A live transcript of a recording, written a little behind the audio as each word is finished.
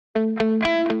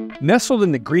Nestled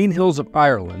in the green hills of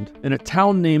Ireland, in a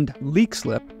town named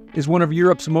Leixlip, is one of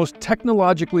Europe's most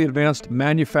technologically advanced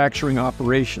manufacturing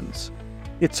operations.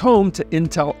 It's home to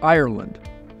Intel Ireland.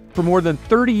 For more than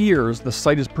 30 years, the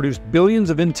site has produced billions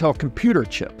of Intel computer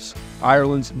chips.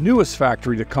 Ireland's newest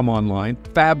factory to come online,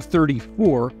 Fab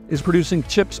 34, is producing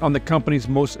chips on the company's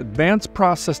most advanced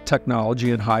process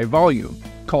technology in high volume,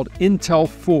 called Intel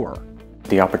 4.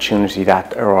 The opportunity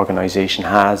that our organisation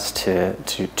has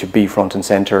to be front and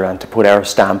centre and to put our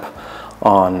stamp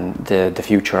on the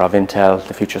future of Intel,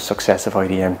 the future success of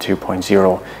IDM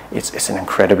 2.0, it's an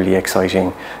incredibly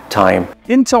exciting time.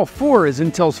 Intel 4 is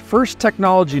Intel's first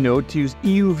technology node to use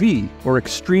EUV, or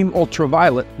extreme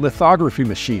ultraviolet, lithography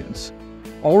machines.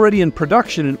 Already in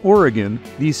production in Oregon,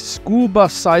 these school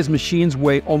bus-sized machines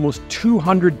weigh almost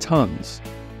 200 tons.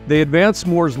 They advance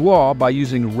Moore's law by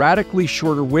using radically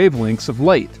shorter wavelengths of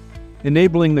light,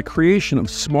 enabling the creation of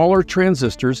smaller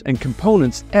transistors and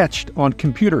components etched on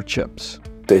computer chips.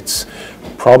 It's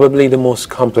probably the most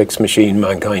complex machine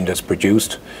mankind has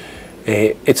produced.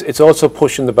 It's also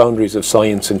pushing the boundaries of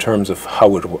science in terms of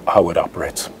how it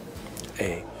operates.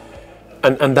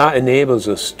 And that enables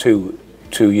us to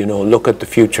look at the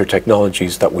future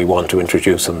technologies that we want to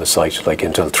introduce on the site, like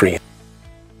Intel 3.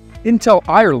 Intel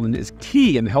Ireland is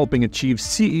key in helping achieve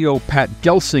CEO Pat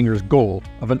Gelsinger's goal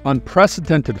of an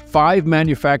unprecedented 5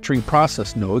 manufacturing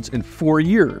process nodes in 4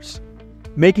 years.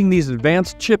 Making these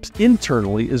advanced chips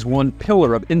internally is one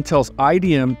pillar of Intel's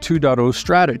IDM 2.0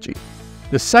 strategy.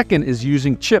 The second is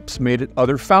using chips made at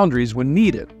other foundries when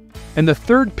needed. And the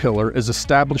third pillar is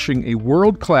establishing a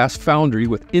world-class foundry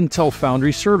with Intel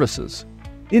Foundry Services.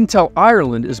 Intel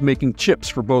Ireland is making chips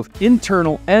for both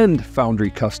internal and foundry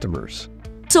customers.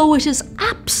 So it is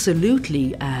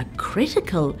absolutely a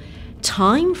critical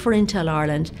time for Intel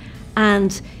Ireland,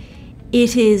 and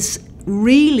it is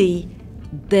really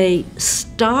the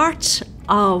start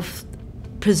of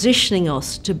positioning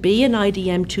us to be an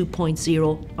IDM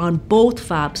 2.0 on both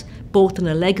fabs, both in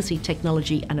a legacy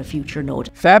technology and a future node.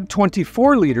 Fab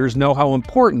 24 leaders know how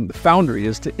important the foundry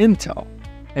is to Intel,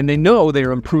 and they know they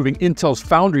are improving Intel's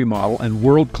foundry model and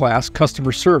world-class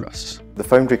customer service. The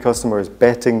foundry customer is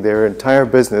betting their entire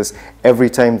business every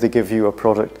time they give you a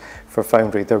product for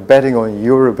foundry. They're betting on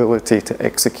your ability to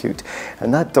execute,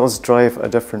 and that does drive a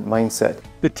different mindset.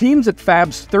 The teams at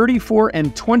Fabs 34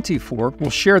 and 24 will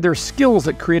share their skills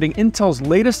at creating Intel's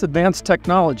latest advanced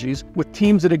technologies with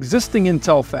teams at existing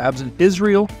Intel fabs in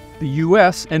Israel, the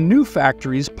US, and new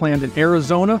factories planned in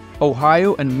Arizona,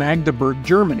 Ohio, and Magdeburg,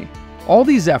 Germany. All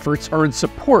these efforts are in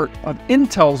support of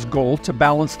Intel's goal to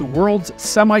balance the world's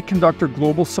semiconductor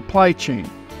global supply chain.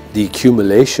 The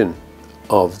accumulation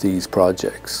of these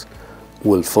projects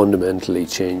will fundamentally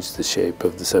change the shape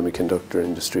of the semiconductor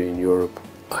industry in Europe,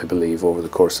 I believe, over the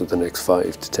course of the next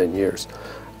 5 to 10 years.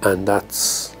 And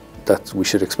we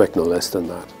should expect no less than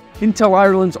that. Intel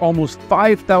Ireland's almost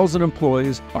 5,000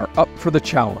 employees are up for the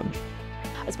challenge.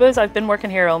 I suppose I've been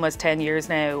working here almost 10 years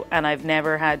now, and I've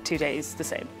never had 2 days the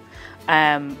same.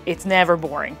 It's never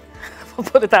boring, we'll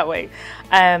put it that way.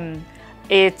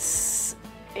 It's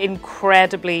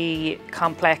incredibly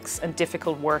complex and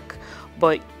difficult work,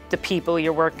 but the people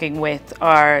you're working with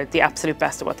are the absolute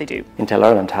best at what they do. Intel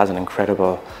Ireland has an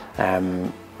incredible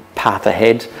path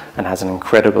ahead and has an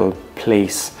incredible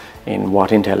place in what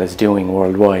Intel is doing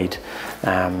worldwide.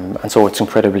 And so it's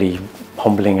incredibly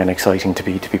humbling and exciting to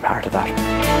be part of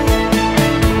that.